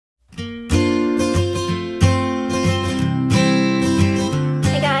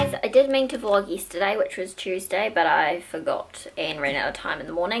mean to vlog yesterday, which was Tuesday, but I forgot and ran out of time in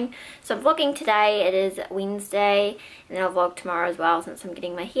the morning. So I'm vlogging today. It is Wednesday, and then I'll vlog tomorrow as well since I'm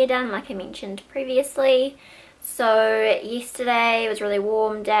getting my hair done like I mentioned previously. So yesterday was a really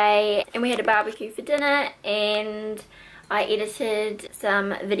warm day and we had a barbecue for dinner, and I edited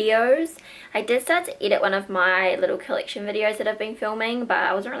some videos. I did start to edit one of my little collection videos that I've been filming, but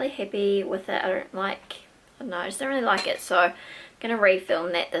I wasn't really happy with it. I just don't really like it, so I'm going to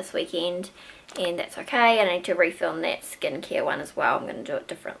refilm that this weekend, and that's okay. I need to refilm that skincare one as well. I'm going to do it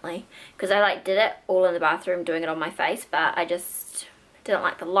differently because I did it all in the bathroom doing it on my face, but I just didn't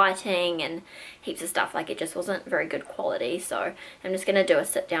like the lighting and heaps of stuff. It just wasn't very good quality, so I'm just going to do a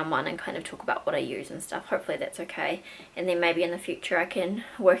sit down one and kind of talk about what I use and stuff. Hopefully that's okay, and then maybe in the future I can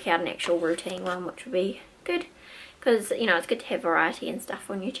work out an actual routine one, which would be good because, you know, it's good to have variety and stuff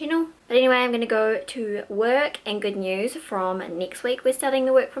on your channel. But anyway, I'm going to go to work, and good news from next week, we're starting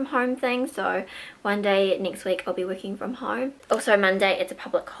the work from home thing, so one day next week I'll be working from home. Also Monday it's a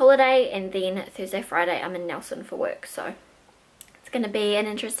public holiday, and then Thursday, Friday I'm in Nelson for work, so going to be an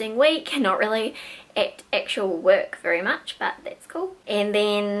interesting week. Not really at actual work very much, but that's cool. And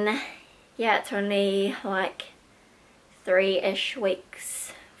then yeah, it's only like 3-ish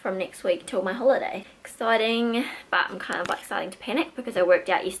weeks from next week till my holiday. Exciting, but I'm kind of starting to panic because I worked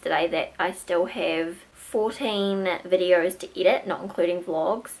out yesterday that I still have 14 videos to edit, not including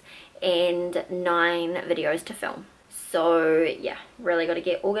vlogs, and 9 videos to film. So yeah, really got to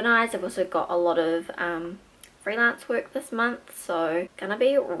get organized. I've also got a lot of freelance work this month, so gonna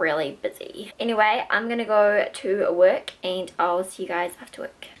be really busy. Anyway, I'm gonna go to work and I'll see you guys after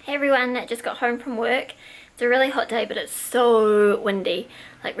work. Hey everyone, just got home from work. It's a really hot day, but it's so windy,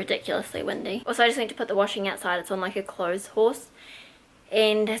 ridiculously windy. Also, I just need to put the washing outside. It's on a clothes horse,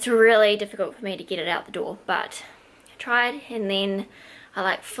 and it's really difficult for me to get it out the door, but I tried, and then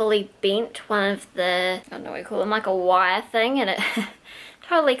I fully bent one of the, I don't know what you call them, a wire thing, and it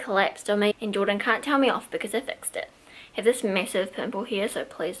totally collapsed on me, and Jordan can't tell me off because I fixed it. I have this massive pimple here, so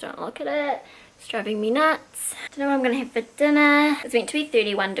please don't look at it. It's driving me nuts. Don't know what I'm gonna have for dinner. It's meant to be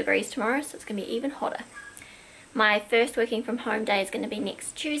 31 degrees tomorrow, so it's gonna be even hotter. My first working from home day is gonna be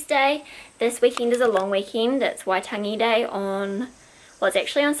next Tuesday. This weekend is a long weekend. It's Waitangi Day on, well, it's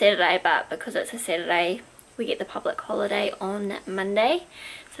actually on Saturday, but because it's a Saturday, we get the public holiday on Monday.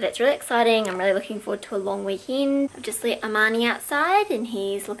 So that's really exciting. I'm really looking forward to a long weekend. I've just let Amani outside and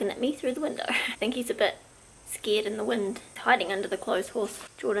he's looking at me through the window. I think he's a bit scared in the wind, hiding under the clothes horse.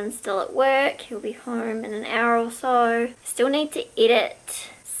 Jordan's still at work. He'll be home in an hour or so. Still need to edit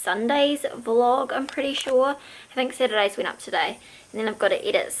Sunday's vlog, I'm pretty sure. I think Saturday's went up today. And then I've got to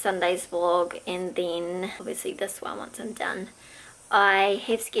edit Sunday's vlog, and then obviously this one once I'm done. I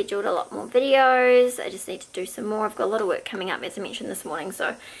have scheduled a lot more videos. I just need to do some more. I've got a lot of work coming up, as I mentioned this morning,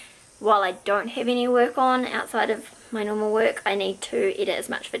 so while I don't have any work on outside of my normal work, I need to edit as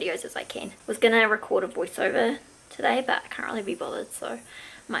much videos as I can. I was going to record a voiceover today, but I can't really be bothered, so I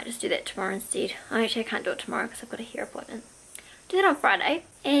might just do that tomorrow instead. Actually, I can't do it tomorrow because I've got a hair appointment. Do that on Friday.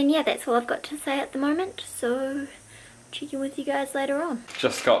 And yeah, that's all I've got to say at the moment, so check in with you guys later on.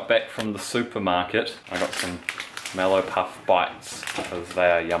 Just got back from the supermarket. I got some Mallowpuff bites because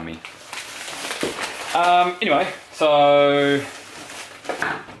they are yummy. Anyway, so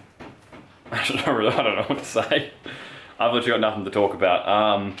I don't know what to say. I've literally got nothing to talk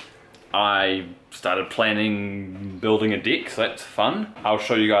about. I started planning building a deck, so that's fun. I'll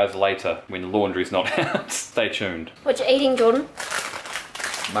show you guys later when the laundry's not out. Stay tuned. What you eating, Jordan?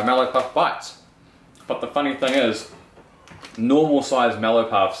 My Mallowpuff bites. But the funny thing is, normal size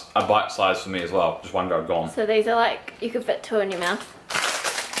Mallowpuffs are bite size for me as well. Just one go gone. So these are you could fit 2 in your mouth.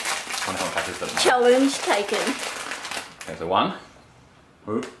 Wonder how much is that? Challenge taken. Okay, so 1,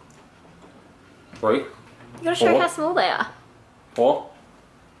 2, 3. You gotta show how small they are. 4,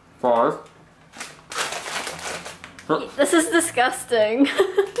 5. This is disgusting.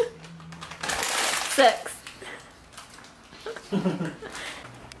 6.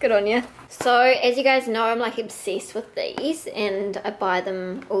 Good on you. So as you guys know, I'm obsessed with these, and I buy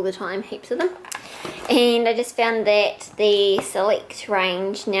them all the time, heaps of them. And I just found that the Select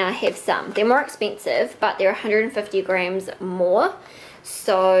range now have some. They're more expensive, but they're 150 grams more.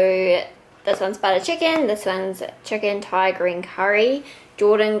 So this one's butter chicken, this one's chicken Thai green curry.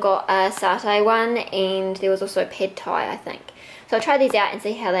 Jordan got a satay one, and there was also pad Thai, I think. So I'll try these out and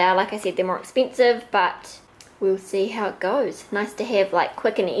see how they are. Like I said, they're more expensive, but we'll see how it goes. Nice to have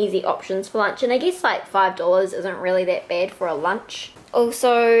quick and easy options for lunch, and I guess $5 isn't really that bad for a lunch.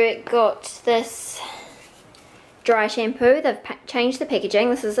 Also got this dry shampoo. They've changed the packaging.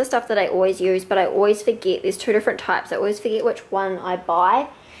 This is the stuff that I always use, but I always forget. There's 2 different types. I always forget which one I buy.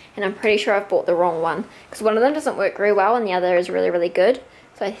 and I'm pretty sure I've bought the wrong one because one of them doesn't work very well and the other is really, really good.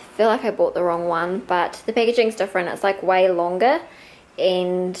 So I feel like I bought the wrong one, but the packaging's different. It's like way longer,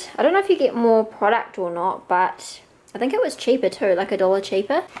 and I don't know if you get more product or not, but I think it was cheaper too, like $1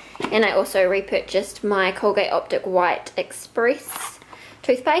 cheaper. And I also repurchased my Colgate Optic White Express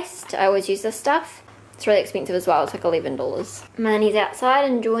toothpaste. I always use this stuff. It's really expensive as well, it's like $11. Marnie's outside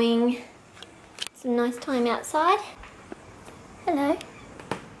enjoying some nice time outside. Hello.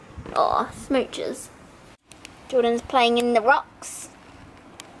 Aw, smooches. Jordan's playing in the rocks.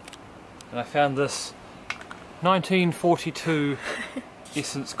 And I found this 1942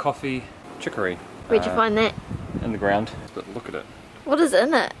 Essence Coffee Chicory. Where'd you find that? In the ground. But look at it. What is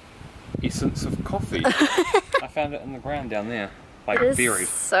in it? Essence of coffee. I found it in the ground down there. Like It is buried.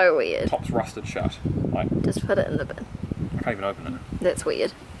 so weird. Top's rusted shut. Like, Just put it in the bin. I can't even open it. That's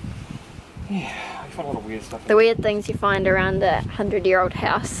weird. Yeah, I find a lot of weird stuff. The weird things you find around a 100-year-old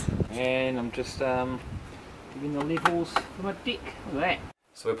house. And I'm just doing the levels for my deck. Look at that.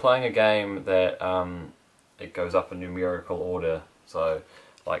 So we're playing a game that it goes up in numerical order. So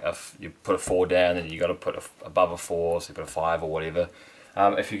like if you put a 4 down, then you got to put above a 4, so you put a 5 or whatever.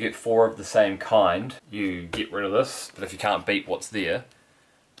 If you get 4 of the same kind, you get rid of this. But if you can't beat what's there,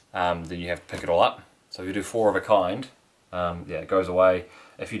 then you have to pick it all up. So if you do 4 of a kind, yeah, it goes away.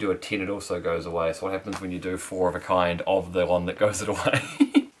 If you do a 10, it also goes away. So what happens when you do 4 of a kind of the one that goes it away?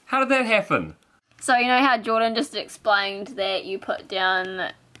 How did that happen? So you know how Jordan just explained that you put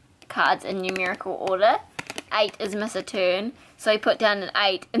down cards in numerical order? 8 is miss a turn, so he put down an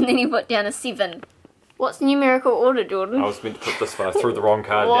 8 and then he put down a 7. What's numerical order, Jordan? I was meant to put this, but I threw the wrong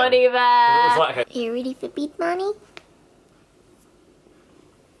card down. Whatever. It was like Are you ready for bed, Marnie?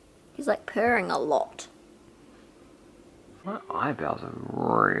 He's like purring a lot. my eyebrows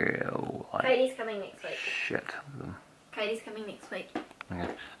are real. Like, Katie's coming next week. shit. Katie's coming next week. Okay.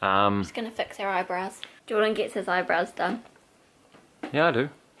 Just gonna fix our eyebrows. Jordan gets his eyebrows done. Yeah, I do.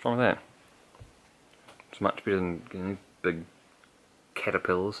 What's wrong with that? It's much better than getting big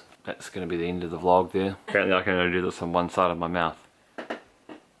caterpillars. That's going to be the end of the vlog there. Apparently I can only do this on one side of my mouth.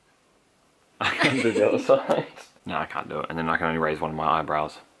 I can do the other side. No, I can't do it. And then I can only raise one of my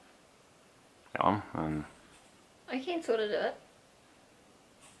eyebrows. That one. I can sort of do it.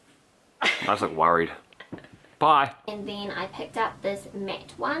 I just look worried. Bye. And then I picked up this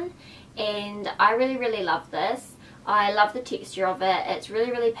matte one, and I really, really love this. I love the texture of it. It's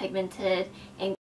really, really pigmented and